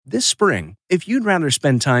This spring, if you'd rather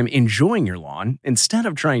spend time enjoying your lawn instead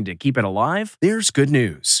of trying to keep it alive, there's good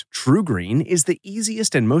news. TruGreen is the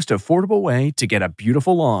easiest and most affordable way to get a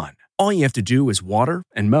beautiful lawn. All you have to do is water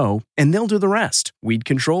and mow, and they'll do the rest. Weed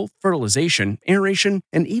control, fertilization, aeration,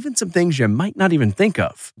 and even some things you might not even think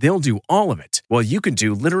of. They'll do all of it, while you can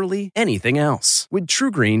do literally anything else. With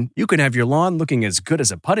TruGreen, you can have your lawn looking as good as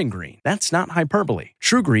a putting green. That's not hyperbole.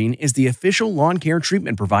 TruGreen is the official lawn care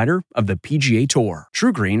treatment provider of the PGA Tour.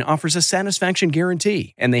 TruGreen offers a satisfaction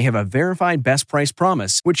guarantee, and they have a verified best price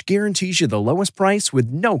promise, which guarantees you the lowest price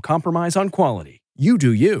with no compromise on quality. You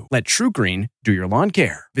do you. Let TruGreen do your lawn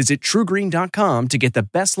care. Visit TruGreen.com to get the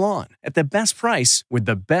best lawn at the best price with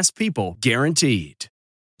the best people guaranteed.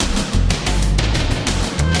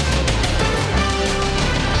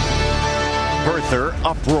 Birther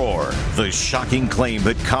uproar. The shocking claim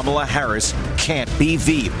that Kamala Harris can't be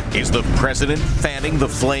Veep. Is the president fanning the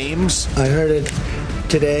flames? I heard it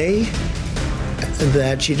today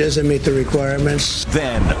that she doesn't meet the requirements.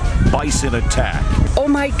 Then, bison attack. Oh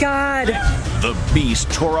my God. The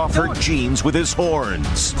beast tore off her jeans with his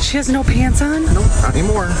horns. She has no pants on? Nope, not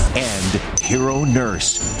anymore. And hero nurse,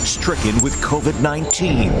 stricken with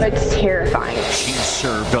COVID-19. It's terrifying. She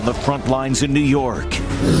served on the front lines in New York.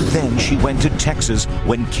 Then she went to Texas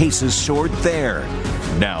when cases soared there.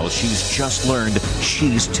 Now she's just learned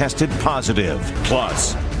she's tested positive.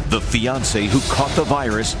 Plus, the fiancé who caught the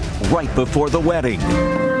virus right before the wedding.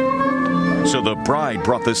 So the bride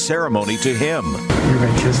brought the ceremony to him. You're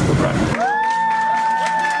going to kiss the bride.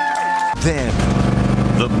 Then,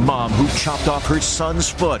 the mom who chopped off her son's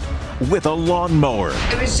foot with a lawnmower.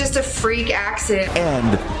 It was just a freak accident.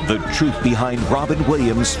 And the truth behind Robin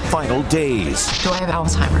Williams' final days. Do I have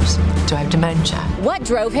Alzheimer's? Do I have dementia? What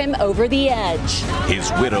drove him over the edge?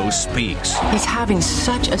 His widow speaks. He's having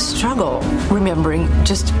such a struggle remembering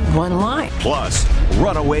just one line. Plus,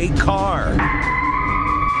 runaway car.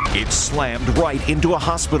 It slammed right into a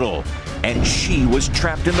hospital, and she was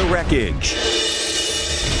trapped in the wreckage.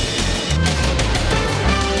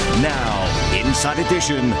 Now, Inside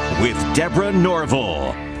Edition with Deborah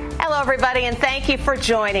Norville. Hello, everybody, and thank you for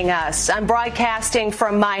joining us. I'm broadcasting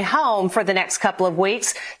from my home for the next couple of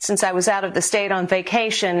weeks since I was out of the state on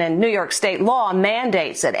vacation, and New York state law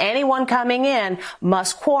mandates that anyone coming in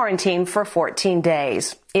must quarantine for 14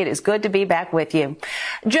 days. It is good to be back with you.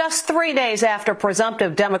 Just 3 days after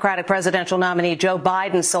presumptive Democratic presidential nominee Joe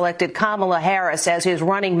Biden selected Kamala Harris as his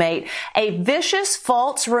running mate, a vicious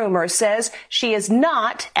false rumor says she is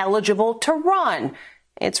not eligible to run.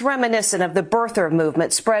 It's reminiscent of the birther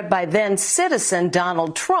movement spread by then citizen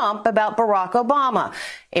Donald Trump about Barack Obama.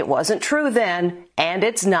 It wasn't true then, and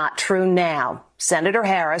it's not true now. Senator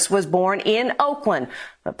Harris was born in Oakland,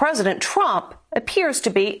 but President Trump appears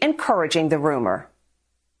to be encouraging the rumor.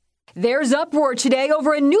 There's uproar today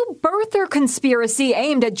over a new birther conspiracy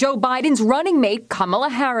aimed at Joe Biden's running mate, Kamala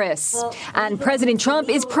Harris. And President Trump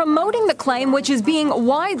is promoting the claim, which is being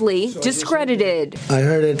widely discredited. I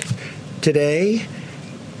heard it today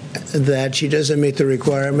that she doesn't meet the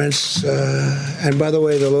requirements. And by the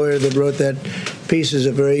way, the lawyer that wrote that piece is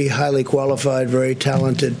a very highly qualified, very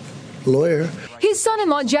talented lawyer. His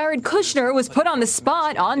son-in-law, Jared Kushner, was put on the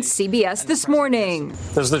spot on CBS this morning.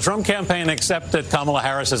 Does the Trump campaign accept that Kamala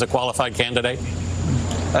Harris is a qualified candidate?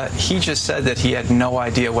 He just said that he had no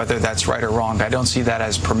idea whether that's right or wrong. I don't see that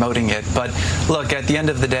as promoting it. But look, at the end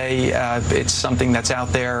of the day, it's something that's out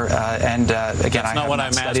there. And again, that's not what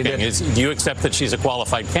I'm asking. Do you accept that she's a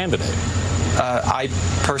qualified candidate? I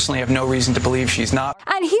personally have no reason to believe she's not.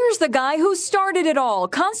 And here's the guy who started it all,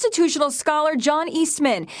 constitutional scholar John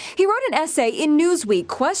Eastman. He wrote an essay in Newsweek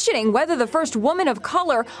questioning whether the first woman of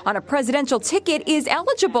color on a presidential ticket is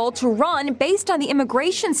eligible to run based on the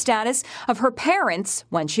immigration status of her parents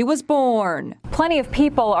when she was born. Plenty of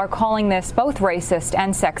people are calling this both racist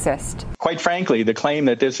and sexist. Quite frankly, the claim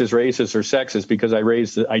that this is racist or sexist because I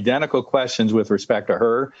raised the identical questions with respect to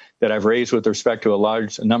her that I've raised with respect to a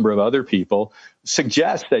large number of other people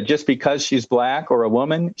suggests that just because she's black or a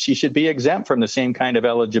woman, she should be exempt from the same kind of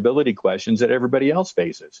eligibility questions that everybody else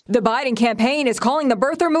faces. The Biden campaign is calling the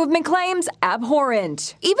birther movement claims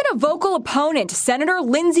abhorrent. Even a vocal opponent, Senator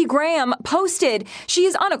Lindsey Graham, posted she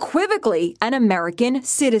is unequivocally an American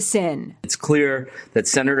citizen. It's clear that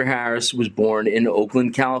Senator Harris was born in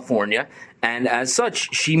Oakland, California, and as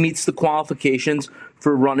such, she meets the qualifications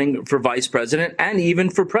for running for vice president and even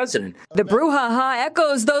for president. The brouhaha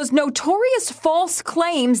echoes those notorious false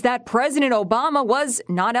claims that President Obama was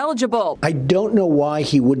not eligible. I don't know why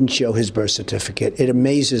he wouldn't show his birth certificate. It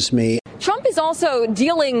amazes me. Trump is also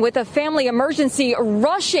dealing with a family emergency,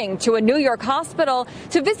 rushing to a New York hospital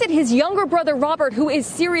to visit his younger brother, Robert, who is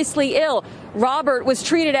seriously ill. Robert was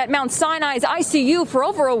treated at Mount Sinai's ICU for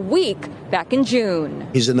over a week back in June.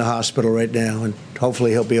 He's in the hospital right now, and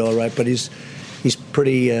hopefully he'll be all right, but he's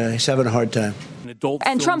having a hard time.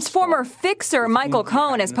 And Trump's former fixer, Michael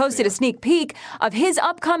Cohen, has posted a sneak peek of his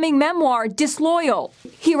upcoming memoir, Disloyal.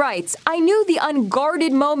 He writes, "I knew the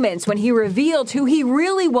unguarded moments when he revealed who he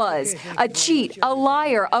really was. A cheat, a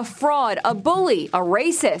liar, a fraud, a bully, a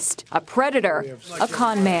racist, a predator, a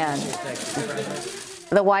con man."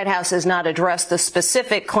 The White House has not addressed the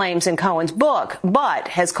specific claims in Cohen's book, but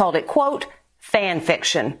has called it, quote, fan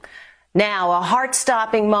fiction. Now, a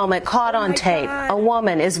heart-stopping moment caught on tape. A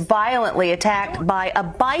woman is violently attacked by a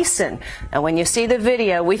bison. And when you see the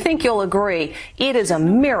video, we think you'll agree it is a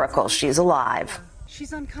miracle she's alive.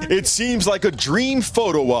 It seems like a dream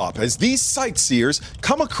photo op as these sightseers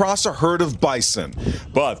come across a herd of bison.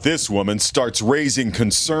 But this woman starts raising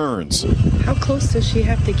concerns. How close does she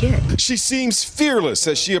have to get? She seems fearless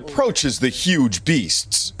as she approaches the huge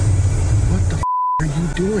beasts. What the are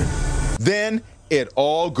you doing? Then it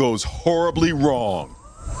all goes horribly wrong.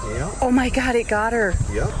 Yeah. Oh my God, it got her.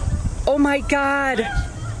 Yep. Oh my God.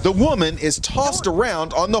 The woman is tossed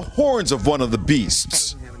around on the horns of one of the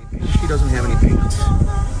beasts. She doesn't have any pants.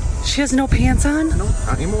 She has no pants on? No,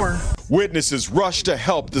 not anymore. Witnesses rush to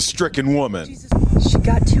help the stricken woman. She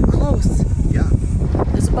got too close. Yeah.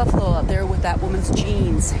 There's a buffalo out there with that woman's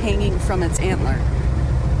jeans hanging from its antler.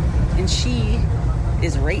 And she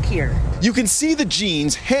is right here. You can see the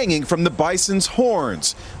jeans hanging from the bison's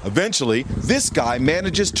horns. Eventually, this guy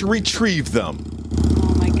manages to retrieve them.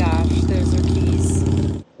 Oh my gosh, there's her keys.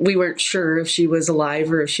 We weren't sure if she was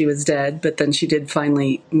alive or if she was dead, but then she did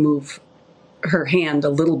finally move her hand a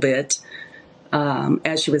little bit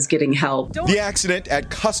as she was getting help. The accident at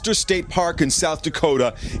Custer State Park in South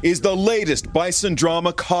Dakota is the latest bison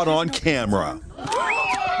drama caught on camera.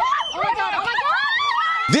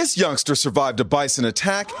 This youngster survived a bison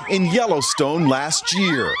attack in Yellowstone last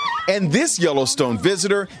year. And this Yellowstone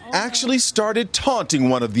visitor actually started taunting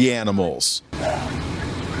one of the animals. Oh,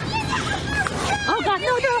 God,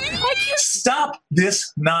 no, I can't. Stop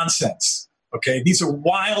this nonsense. Okay, these are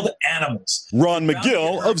wild animals. Ron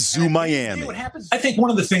McGill of Zoo Miami. I think one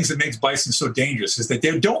of the things that makes bison so dangerous is that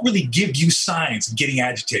they don't really give you signs of getting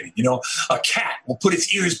agitated. You know, a cat will put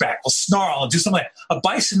its ears back, will snarl, and do something like that. A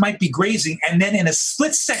bison might be grazing and then in a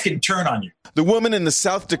split second turn on you. The woman in the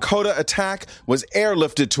South Dakota attack was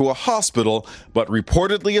airlifted to a hospital, but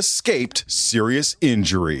reportedly escaped serious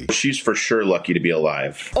injury. She's for sure lucky to be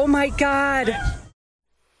alive. Oh, my God.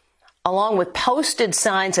 Along with posted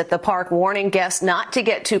signs at the park warning guests not to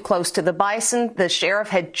get too close to the bison, the sheriff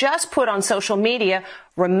had just put on social media,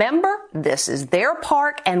 "Remember, this is their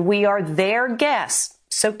park and we are their guests,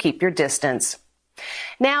 so keep your distance."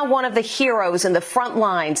 Now, one of the heroes in the front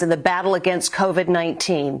lines in the battle against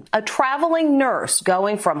COVID-19, a traveling nurse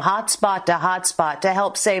going from hotspot to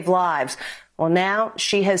help save lives. Well, now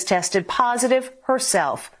she has tested positive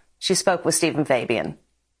herself. She spoke with Stephen Fabian.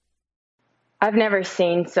 I've never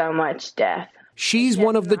seen so much death. She's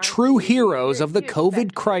one of the true heroes of the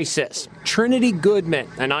COVID crisis. Trinity Goodman,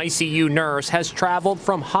 an ICU nurse, has traveled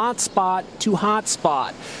from hotspot to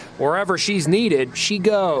hotspot. Wherever she's needed, she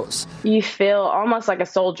goes. You feel almost like a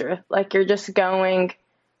soldier, like you're just going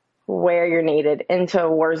where you're needed, into a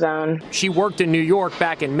war zone. She worked in New York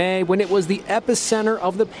back in May when it was the epicenter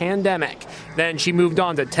of the pandemic. Then she moved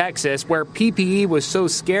on to Texas, where PPE was so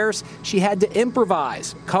scarce, she had to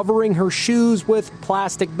improvise, covering her shoes with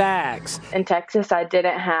plastic bags. In Texas, I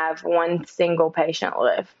didn't have one single patient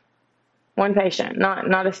live. One patient,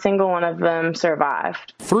 not a single one of them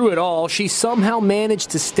survived. Through it all, she somehow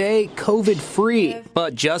managed to stay COVID-free.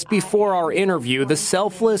 But just before our interview, the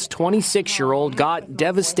selfless 26-year-old got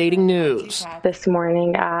devastating news. This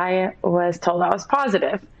morning, I was told I was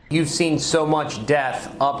positive. You've seen so much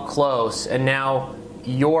death up close, and now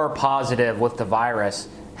you're positive with the virus.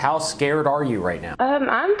 How scared are you right now?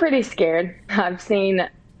 I'm pretty scared. I've seen,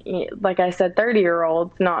 like I said,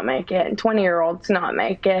 30-year-olds not make it, and 20-year-olds not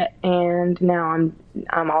make it, and now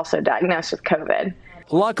I'm also diagnosed with COVID.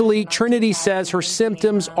 Luckily, Trinity says her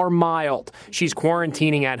symptoms are mild. She's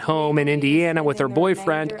quarantining at home in Indiana with her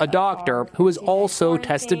boyfriend, a doctor, who is also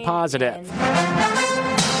tested positive.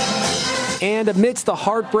 And amidst the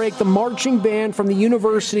heartbreak, the marching band from the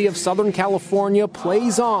University of Southern California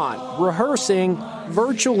plays on, rehearsing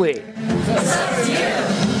virtually,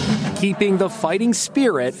 keeping the fighting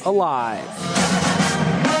spirit alive.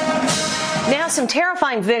 Now, some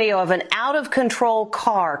terrifying video of an out-of-control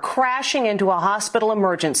car crashing into a hospital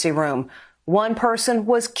emergency room. One person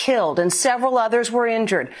was killed and several others were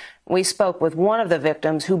injured. We spoke with one of the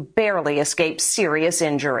victims who barely escaped serious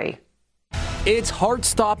injury. It's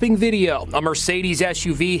heart-stopping video. A Mercedes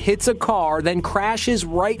SUV hits a car, then crashes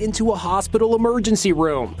right into a hospital emergency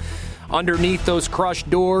room. Underneath those crushed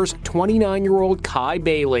doors, 29-year-old Kai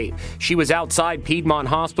Bailey. She was outside Piedmont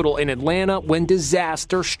Hospital in Atlanta when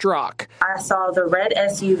disaster struck. I saw the red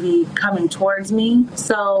SUV coming towards me,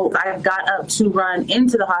 so I got up to run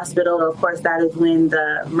into the hospital. Of course, that is when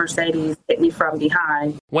the Mercedes hit me from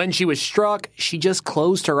behind. When she was struck, she just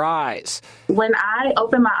closed her eyes. When I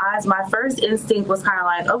opened my eyes, my first instinct was kind of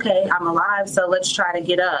like, okay, I'm alive, so let's try to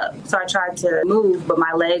get up. So I tried to move, but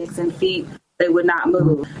my legs and feet, they would not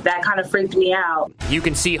move. That kind of freaked me out. You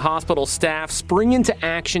can see hospital staff spring into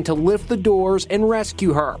action to lift the doors and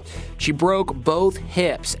rescue her. She broke both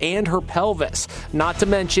hips and her pelvis, not to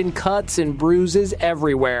mention cuts and bruises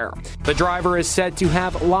everywhere. The driver is said to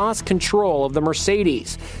have lost control of the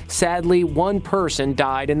Mercedes. Sadly, one person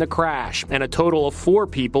died in the crash, and a total of 4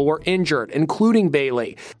 people were injured, including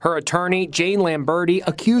Bailey. Her attorney, Jane Lamberti,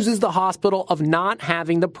 accuses the hospital of not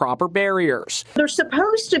having the proper barriers. There's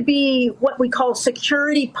supposed to be what we call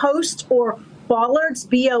security posts or bollards,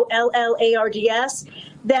 BOLLARDS,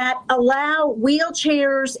 that allow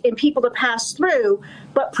wheelchairs and people to pass through,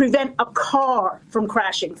 but prevent a car from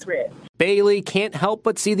crashing through. Bailey can't help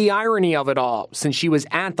but see the irony of it all, since she was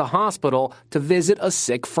at the hospital to visit a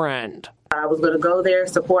sick friend. I was going to go there,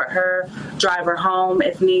 support her, drive her home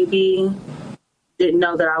if need be. Didn't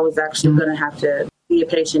know that I was actually going to have to be a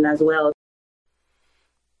patient as well.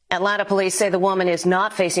 Atlanta police say the woman is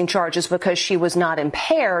not facing charges because she was not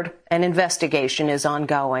impaired. An investigation is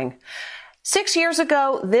ongoing. 6 years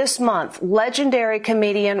ago this month, legendary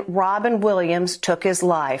comedian Robin Williams took his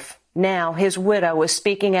life. Now his widow is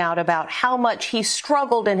speaking out about how much he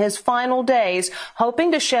struggled in his final days,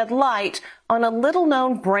 hoping to shed light on a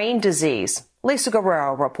little-known brain disease. Lisa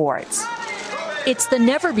Guerrero reports. It's the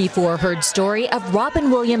never-before-heard story of Robin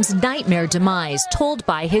Williams' nightmare demise told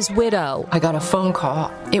by his widow. I got a phone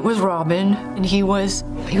call. It was Robin, and he was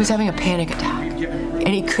having a panic attack, and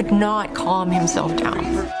he could not calm himself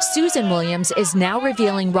down. Susan Williams is now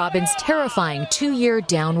revealing Robin's terrifying 2-year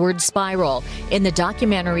downward spiral in the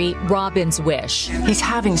documentary Robin's Wish. He's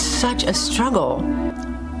having such a struggle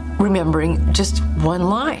remembering just one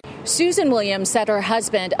line. Susan Williams said her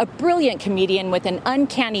husband, a brilliant comedian with an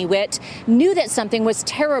uncanny wit, knew that something was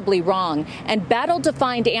terribly wrong and battled to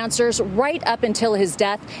find answers right up until his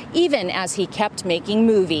death, even as he kept making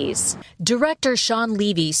movies. Director Sean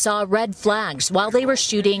Levy saw red flags while they were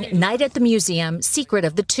shooting Night at the Museum, Secret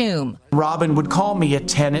of the Tomb. Robin would call me at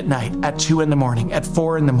 10 at night, at 2 in the morning, at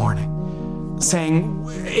 4 in the morning, saying,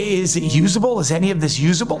 is it usable? Is any of this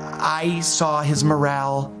usable? I saw his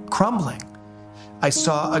morale crumbling. I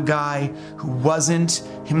saw a guy who wasn't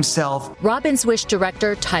himself. Robin's Wish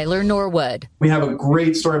director Tyler Norwood. We have a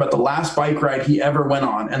great story about the last bike ride he ever went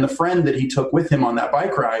on and the friend that he took with him on that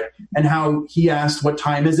bike ride and how he asked, what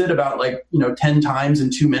time is it? About 10 times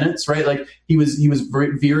in 2 minutes, right? Like he was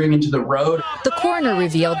veering into the road. The coroner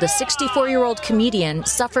revealed the 64-year-old comedian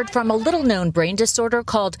suffered from a little-known brain disorder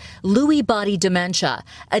called Lewy body dementia,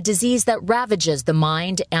 a disease that ravages the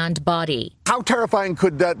mind and body. How terrifying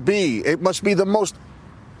could that be? It must be the most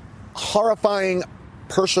horrifying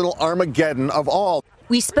personal Armageddon of all.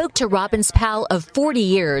 We spoke to Robin's pal of 40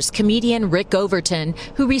 years, comedian Rick Overton,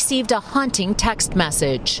 who received a haunting text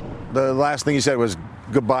message. The last thing he said was,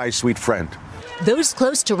 goodbye, sweet friend. Those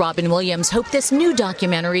close to Robin Williams hope this new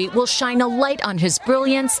documentary will shine a light on his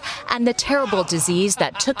brilliance and the terrible disease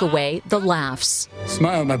that took away the laughs.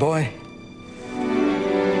 Smile, my boy.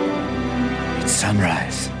 It's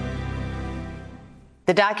sunrise.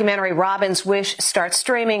 The documentary Robin's Wish starts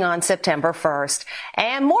streaming on September 1st.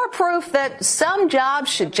 And more proof that some jobs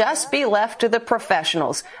should just be left to the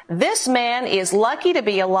professionals. This man is lucky to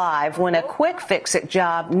be alive when a quick fix-it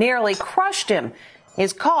job nearly crushed him.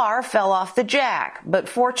 His car fell off the jack, but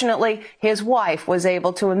fortunately, his wife was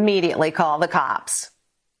able to immediately call the cops.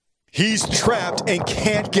 He's trapped and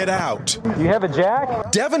can't get out. You have a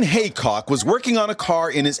jack? Devin Haycock was working on a car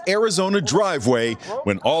in his Arizona driveway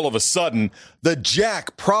when all of a sudden, the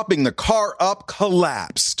jack propping the car up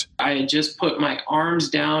collapsed. I had just put my arms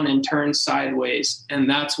down and turned sideways, and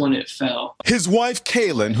that's when it fell. His wife,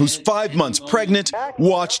 Kaylin, who's 5 months pregnant,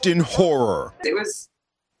 watched in horror. It was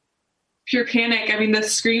pure panic. I mean, the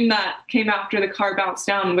scream that came after the car bounced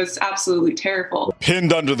down was absolutely terrible.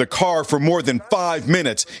 Pinned under the car for more than 5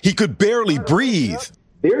 minutes, he could barely breathe.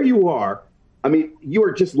 There you are. I mean, you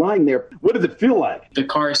are just lying there. What does it feel like? The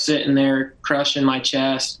car sitting there, crushing my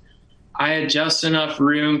chest. I had just enough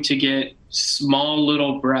room to get small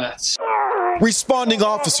little breaths. Responding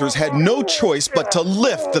officers had no choice but to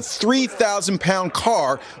lift the 3,000-pound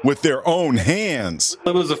car with their own hands.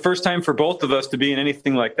 It was the first time for both of us to be in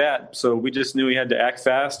anything like that, so we just knew we had to act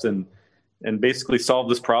fast and basically solve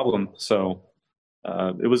this problem. So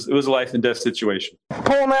it was a life and death situation.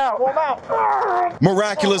 Pull him out! Pull him out!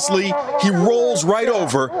 Miraculously, he rolls right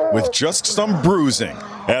over with just some bruising.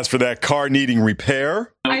 As for that car needing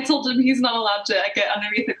repair, I told him he's not allowed to get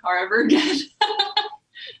underneath the car ever again.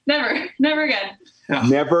 Never again. Yeah.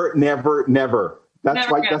 Never.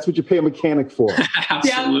 That's what you pay a mechanic for.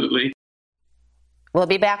 Absolutely. We'll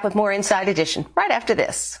be back with more Inside Edition right after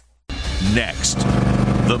this. Next,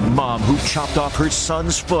 the mom who chopped off her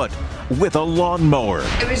son's foot with a lawnmower.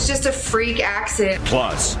 It was just a freak accident.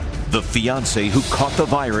 Plus, the fiancé who caught the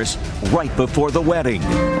virus right before the wedding.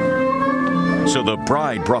 So the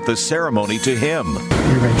bride brought the ceremony to him.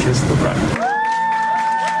 You're going to kiss the bride.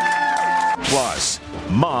 Plus,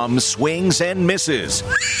 mom swings and misses.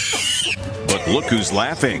 But look who's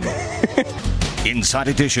laughing. Inside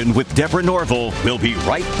Edition with Deborah Norville. We'll be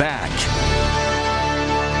right back.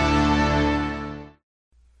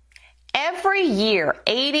 Every year,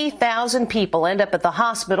 80,000 people end up at the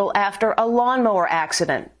hospital after a lawnmower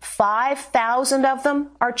accident. 5,000 of them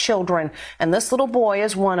are children, and this little boy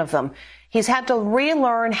is one of them. He's had to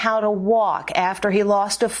relearn how to walk after he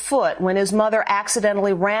lost a foot when his mother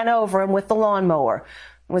accidentally ran over him with the lawnmower.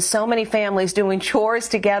 With so many families doing chores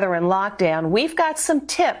together in lockdown, we've got some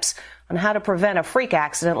tips on how to prevent a freak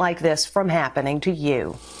accident like this from happening to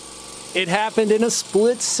you. It happened in a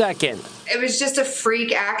split second. It was just a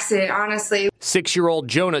freak accident, honestly. 6-year-old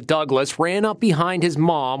Jonah Douglas ran up behind his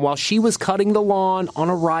mom while she was cutting the lawn on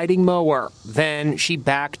a riding mower. Then she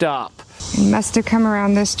backed up. He must have come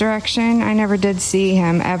around this direction. I never did see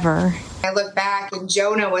him ever. I looked back and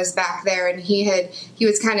Jonah was back there and he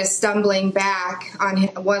was kind of stumbling back on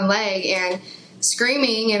one leg and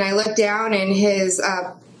screaming, and I looked down and his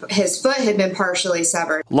foot had been partially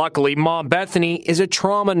severed. Luckily, Mom Bethany is a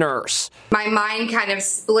trauma nurse. My mind kind of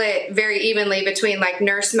split very evenly between like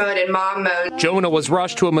nurse mode and mom mode. Jonah was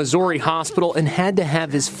rushed to a Missouri hospital and had to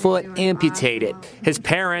have his foot amputated. His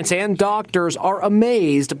parents and doctors are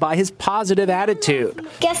amazed by his positive attitude.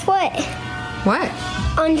 Guess what? What?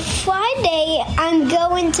 On Friday, I'm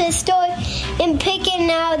going to the store and picking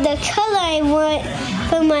out the color I want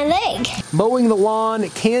for my leg. Mowing the lawn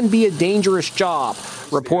can be a dangerous job.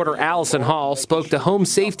 Reporter Allison Hall spoke to home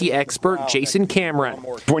safety expert Jason Cameron.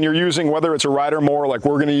 When you're using, whether it's a rider mower like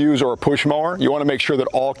we're going to use or a push mower, you want to make sure that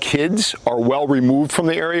all kids are well removed from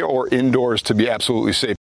the area or indoors to be absolutely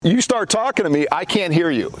safe. You start talking to me, I can't hear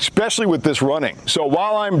you, especially with this running. So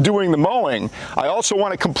while I'm doing the mowing, I also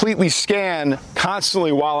want to completely scan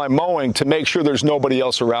constantly while I'm mowing to make sure there's nobody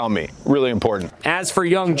else around me. Really important. As for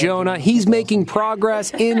young Jonah, he's making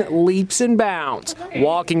progress in leaps and bounds,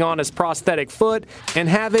 walking on his prosthetic foot and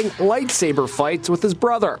having lightsaber fights with his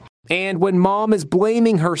brother. And when Mom is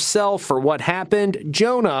blaming herself for what happened,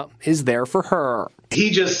 Jonah is there for her. He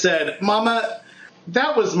just said, Mama,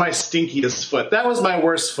 that was my stinkiest foot. That was my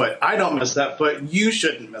worst foot. I don't miss that foot. You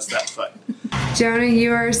shouldn't miss that foot. Jonah,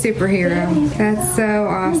 you are a superhero. That's so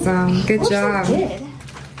awesome. Good job.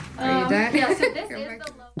 Are you done?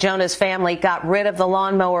 Jonah's family got rid of the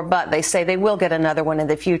lawnmower, but they say they will get another one in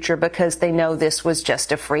the future because they know this was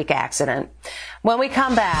just a freak accident. When we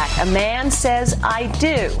come back, a man says I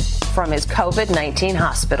do from his COVID-19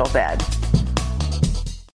 hospital bed.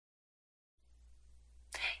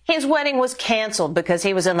 His wedding was canceled because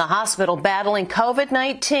he was in the hospital battling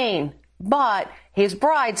COVID-19. But his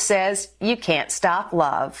bride says you can't stop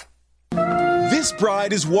love. This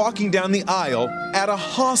bride is walking down the aisle at a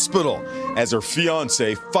hospital as her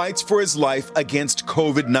fiancé fights for his life against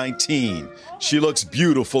COVID-19. She looks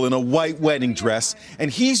beautiful in a white wedding dress, and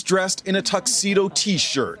he's dressed in a tuxedo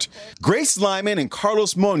t-shirt. Grace Lyman and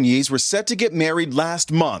Carlos Moniz were set to get married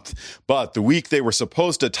last month, but the week they were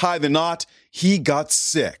supposed to tie the knot, he got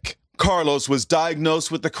sick. Carlos was diagnosed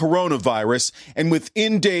with the coronavirus and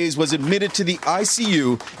within days was admitted to the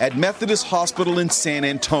ICU at Methodist Hospital in San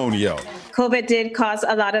Antonio. COVID did cause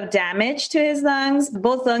a lot of damage to his lungs.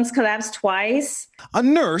 Both lungs collapsed twice. A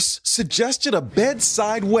nurse suggested a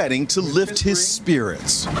bedside wedding to lift his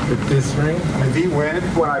spirits. With this ring, if he went,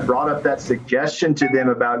 when I brought up that suggestion to them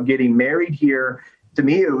about getting married here, to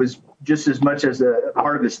me it was just as much as a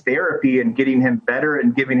part of his therapy and getting him better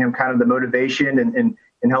and giving him kind of the motivation and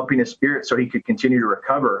helping his spirit so he could continue to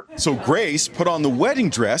recover. So Grace put on the wedding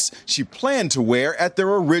dress she planned to wear at their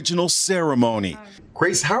original ceremony.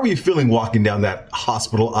 Grace, how are you feeling walking down that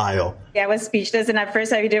hospital aisle? Yeah, I was speechless, and at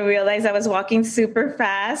first I didn't realize I was walking super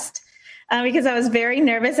fast because I was very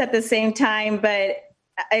nervous at the same time, but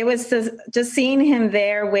it was just seeing him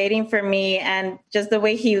there waiting for me, and just the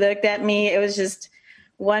way he looked at me, it was just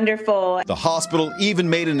wonderful. The hospital even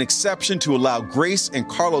made an exception to allow Grace and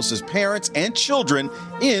Carlos's parents and children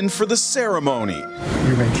in for the ceremony.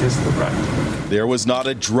 You may kiss the bride. There was not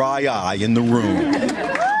a dry eye in the room.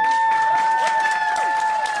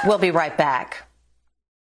 We'll be right back.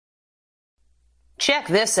 Check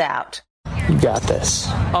this out. You got this.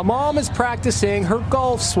 A mom is practicing her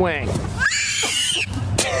golf swing.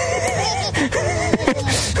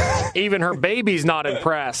 Even her baby's not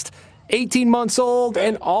impressed. 18 months old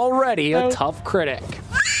and already a tough critic.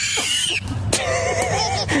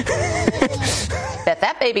 Bet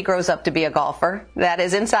that baby grows up to be a golfer. That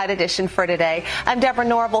is Inside Edition for today. I'm Deborah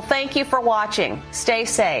Norville. Thank you for watching. Stay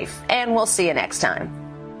safe, and we'll see you next time.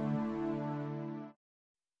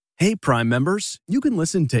 Hey, Prime members, you can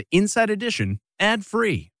listen to Inside Edition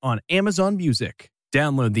ad-free on Amazon Music.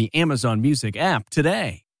 Download the Amazon Music app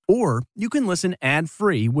today. Or you can listen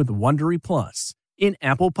ad-free with Wondery Plus in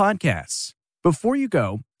Apple Podcasts. Before you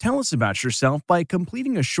go, tell us about yourself by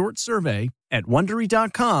completing a short survey at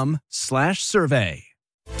Wondery.com/survey.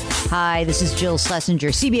 Hi, this is Jill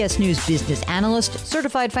Schlesinger, CBS News business analyst,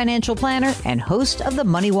 certified financial planner, and host of the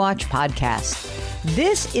Money Watch podcast.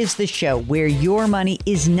 This is the show where your money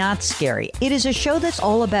is not scary. It is a show that's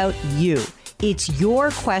all about you. It's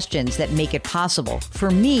your questions that make it possible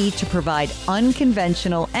for me to provide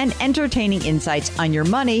unconventional and entertaining insights on your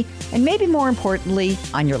money, and maybe more importantly,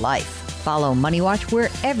 on your life. Follow Money Watch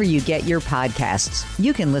wherever you get your podcasts.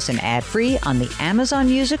 You can listen ad-free on the Amazon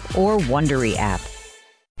Music or Wondery app.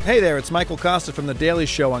 Hey there, it's Michael Costa from The Daily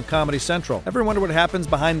Show on Comedy Central. Ever wonder what happens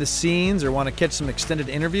behind the scenes or want to catch some extended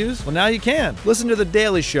interviews? Well, now you can. Listen to The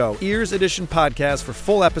Daily Show, Ears Edition podcast for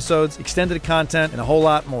full episodes, extended content, and a whole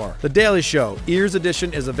lot more. The Daily Show, Ears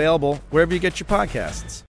Edition is available wherever you get your podcasts.